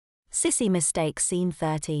Sissy mistake scene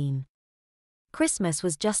 13. Christmas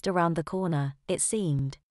was just around the corner, it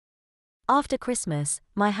seemed. After Christmas,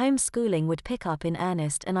 my homeschooling would pick up in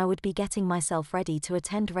earnest and I would be getting myself ready to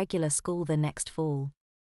attend regular school the next fall.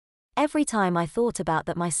 Every time I thought about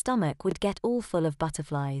that, my stomach would get all full of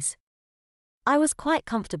butterflies. I was quite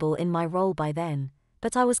comfortable in my role by then,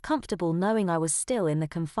 but I was comfortable knowing I was still in the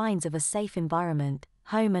confines of a safe environment,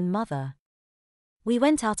 home and mother. We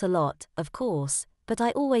went out a lot, of course, but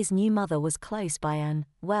I always knew mother was close by and,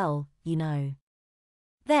 well, you know.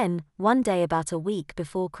 Then, one day about a week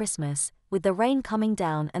before Christmas, with the rain coming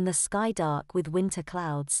down and the sky dark with winter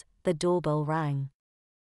clouds, the doorbell rang.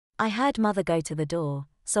 I heard mother go to the door,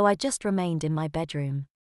 so I just remained in my bedroom.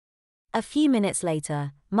 A few minutes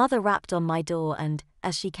later, mother rapped on my door and,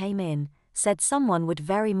 as she came in, said someone would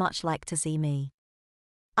very much like to see me.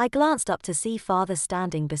 I glanced up to see father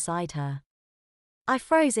standing beside her. I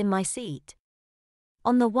froze in my seat.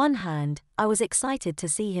 On the one hand, I was excited to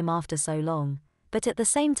see him after so long, but at the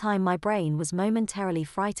same time my brain was momentarily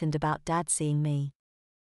frightened about Dad seeing me.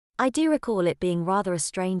 I do recall it being rather a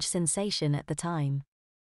strange sensation at the time.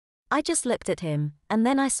 I just looked at him, and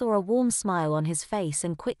then I saw a warm smile on his face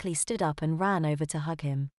and quickly stood up and ran over to hug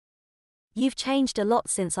him. "You've changed a lot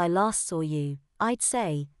since I last saw you, I'd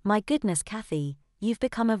say. My goodness, Kathy, you've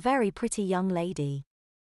become a very pretty young lady."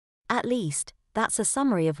 At least, that's a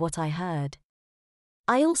summary of what I heard.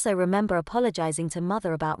 I also remember apologizing to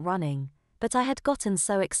mother about running, but I had gotten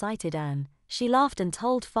so excited and she laughed and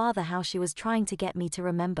told father how she was trying to get me to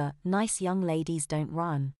remember, nice young ladies don't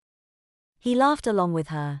run. He laughed along with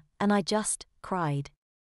her, and I just cried.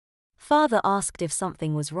 Father asked if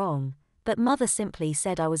something was wrong, but mother simply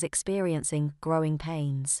said I was experiencing growing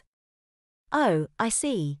pains. "Oh, I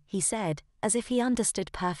see," he said, as if he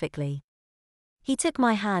understood perfectly. He took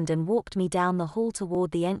my hand and walked me down the hall toward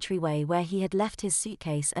the entryway where he had left his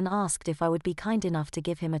suitcase and asked if I would be kind enough to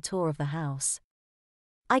give him a tour of the house.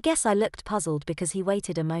 I guess I looked puzzled because he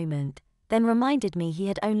waited a moment, then reminded me he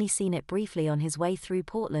had only seen it briefly on his way through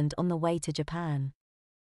Portland on the way to Japan.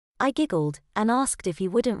 I giggled and asked if he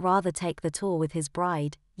wouldn't rather take the tour with his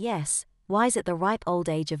bride, yes, wise at the ripe old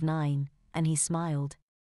age of 9, and he smiled.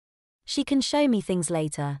 "She can show me things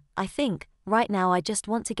later, I think. Right now I just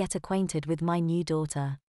want to get acquainted with my new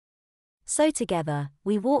daughter." So together,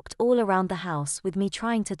 we walked all around the house with me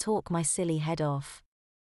trying to talk my silly head off.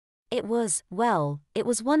 It was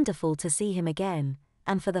wonderful to see him again,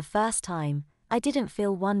 and for the first time, I didn't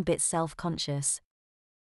feel one bit self-conscious.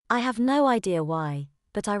 I have no idea why,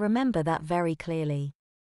 but I remember that very clearly.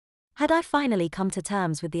 Had I finally come to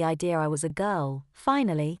terms with the idea I was a girl,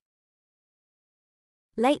 finally?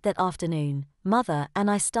 Late that afternoon, mother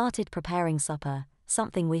and I started preparing supper,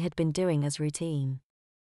 something we had been doing as routine.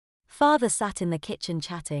 Father sat in the kitchen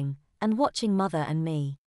chatting and watching mother and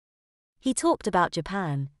me. He talked about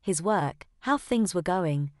Japan, his work, how things were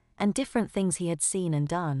going, and different things he had seen and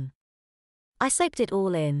done. I soaked it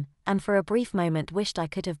all in, and for a brief moment wished I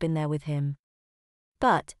could have been there with him.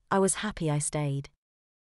 But I was happy I stayed.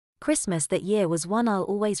 Christmas that year was one I'll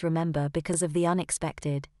always remember because of the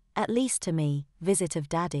unexpected, at least to me, visit of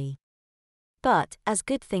Daddy. But, as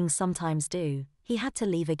good things sometimes do, he had to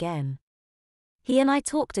leave again. He and I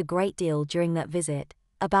talked a great deal during that visit,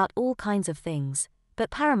 about all kinds of things,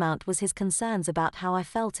 but paramount was his concerns about how I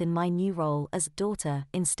felt in my new role as daughter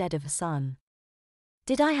instead of a son.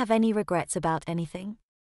 Did I have any regrets about anything?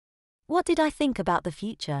 What did I think about the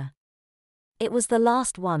future? It was the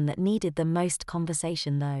last one that needed the most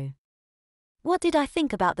conversation though. What did I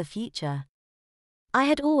think about the future? I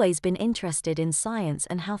had always been interested in science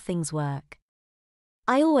and how things work.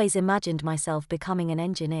 I always imagined myself becoming an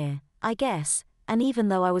engineer, I guess, and even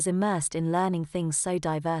though I was immersed in learning things so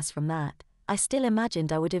diverse from that, I still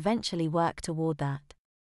imagined I would eventually work toward that.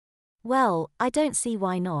 "Well, I don't see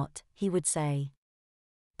why not," he would say.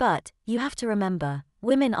 "But, you have to remember,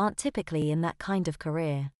 women aren't typically in that kind of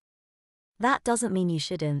career. That doesn't mean you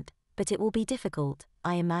shouldn't, but it will be difficult,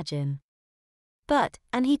 I imagine." "But,"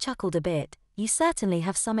 and he chuckled a bit, "you certainly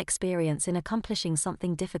have some experience in accomplishing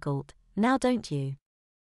something difficult, now don't you?"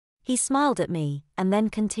 He smiled at me, and then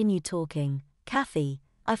continued talking. "Kathy,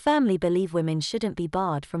 I firmly believe women shouldn't be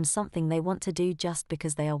barred from something they want to do just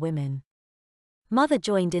because they are women." Mother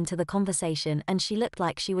joined into the conversation and she looked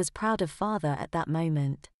like she was proud of father at that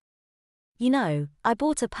moment. "You know, I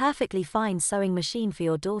bought a perfectly fine sewing machine for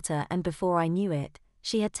your daughter and before I knew it,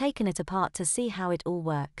 she had taken it apart to see how it all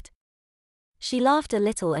worked." She laughed a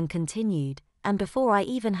little and continued, "And before I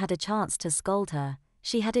even had a chance to scold her,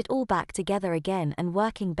 she had it all back together again and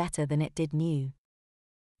working better than it did new."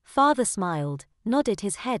 Father smiled, nodded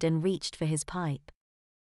his head and reached for his pipe.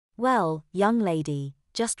 "Well, young lady,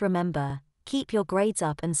 just remember, keep your grades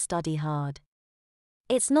up and study hard.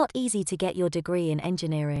 It's not easy to get your degree in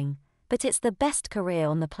engineering, but it's the best career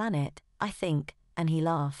on the planet, I think," and he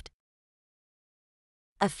laughed.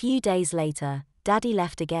 A few days later, Daddy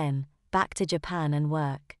left again, back to Japan and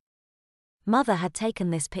work. Mother had taken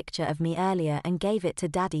this picture of me earlier and gave it to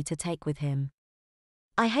Daddy to take with him.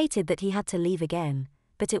 I hated that he had to leave again,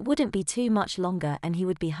 but it wouldn't be too much longer and he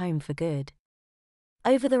would be home for good.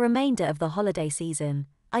 Over the remainder of the holiday season,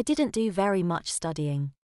 I didn't do very much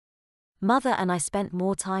studying. Mother and I spent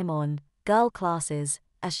more time on girl classes,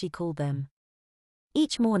 as she called them.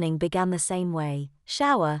 Each morning began the same way: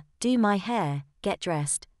 shower, do my hair, get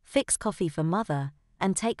dressed, fix coffee for Mother,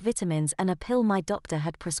 and take vitamins and a pill my doctor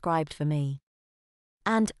had prescribed for me.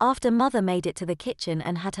 And, after Mother made it to the kitchen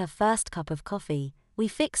and had her first cup of coffee, we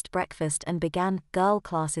fixed breakfast and began girl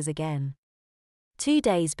classes again. 2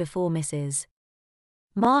 days before Mrs.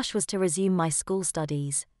 Marsh was to resume my school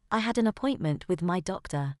studies, I had an appointment with my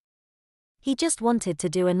doctor. He just wanted to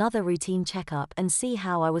do another routine checkup and see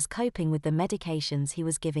how I was coping with the medications he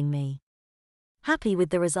was giving me. Happy with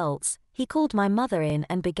the results, he called my mother in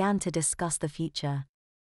and began to discuss the future.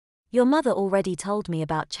 "Your mother already told me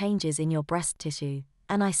about changes in your breast tissue,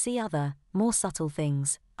 and I see other, more subtle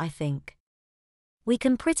things, I think. We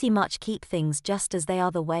can pretty much keep things just as they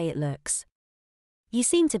are the way it looks. You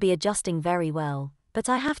seem to be adjusting very well, but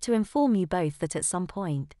I have to inform you both that at some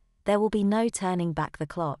point, there will be no turning back the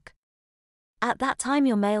clock. At that time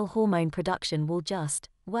your male hormone production will just,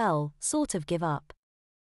 well, sort of give up.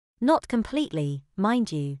 Not completely,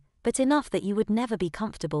 mind you, but enough that you would never be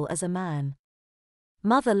comfortable as a man."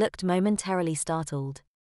 Mother looked momentarily startled.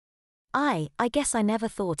 I guess I never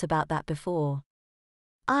thought about that before.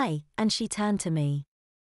 And she turned to me.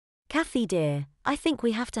 "Kathy dear, I think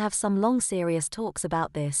we have to have some long serious talks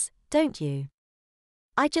about this, don't you?"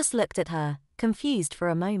 I just looked at her, confused for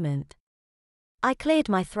a moment. I cleared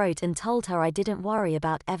my throat and told her I didn't worry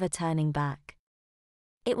about ever turning back.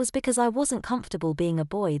 It was because I wasn't comfortable being a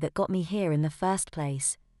boy that got me here in the first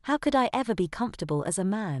place. How could I ever be comfortable as a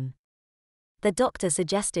man? The doctor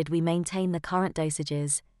suggested we maintain the current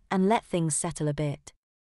dosages and let things settle a bit.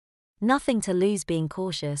 Nothing to lose being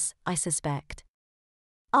cautious, I suspect.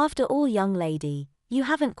 After all, young lady, you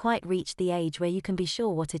haven't quite reached the age where you can be sure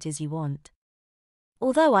what it is you want.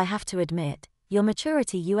 Although I have to admit, your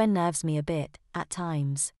maturity unnerves me a bit, at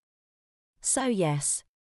times. So yes.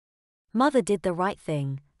 Mother did the right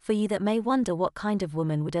thing, for you that may wonder what kind of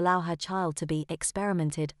woman would allow her child to be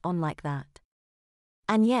experimented on like that.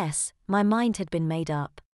 And yes, my mind had been made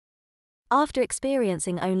up. After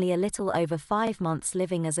experiencing only a little over 5 months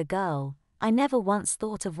living as a girl, I never once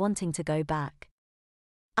thought of wanting to go back.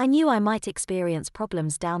 I knew I might experience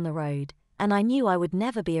problems down the road, and I knew I would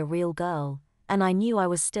never be a real girl, and I knew I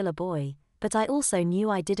was still a boy, but I also knew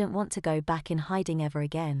I didn't want to go back in hiding ever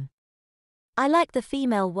again. I liked the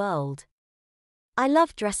female world. I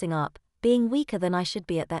loved dressing up, being weaker than I should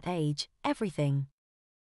be at that age, everything.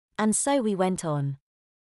 And so we went on.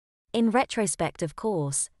 In retrospect, of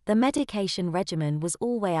course, the medication regimen was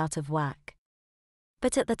all way out of whack.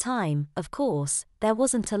 But at the time, of course, there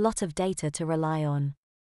wasn't a lot of data to rely on.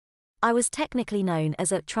 I was technically known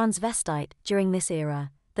as a transvestite during this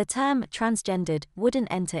era. The term transgendered wouldn't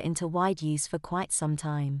enter into wide use for quite some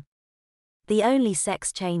time. The only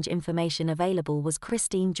sex change information available was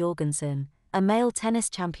Christine Jorgensen, a male tennis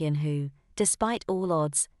champion who, despite all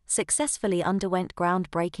odds, successfully underwent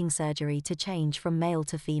groundbreaking surgery to change from male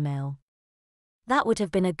to female. That would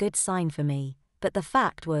have been a good sign for me, but the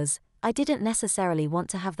fact was, I didn't necessarily want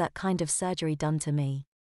to have that kind of surgery done to me.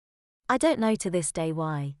 I don't know to this day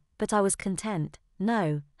why, but I was content,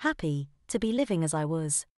 no, happy, to be living as I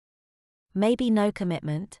was. Maybe no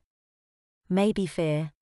commitment? Maybe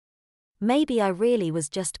fear? Maybe I really was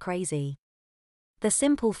just crazy. The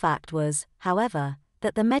simple fact was, however,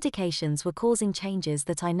 that the medications were causing changes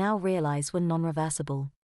that I now realize were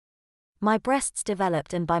non-reversible. My breasts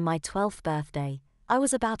developed, and by my 12th birthday, I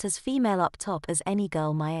was about as female up top as any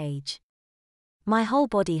girl my age. My whole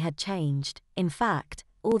body had changed, in fact,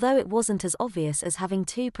 although it wasn't as obvious as having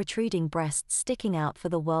 2 protruding breasts sticking out for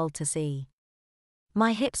the world to see.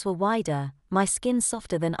 My hips were wider, my skin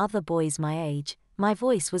softer than other boys my age, my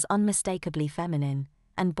voice was unmistakably feminine,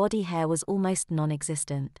 and body hair was almost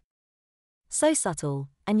non-existent. So subtle,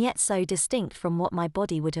 and yet so distinct from what my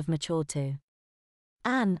body would have matured to.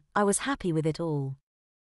 And I was happy with it all.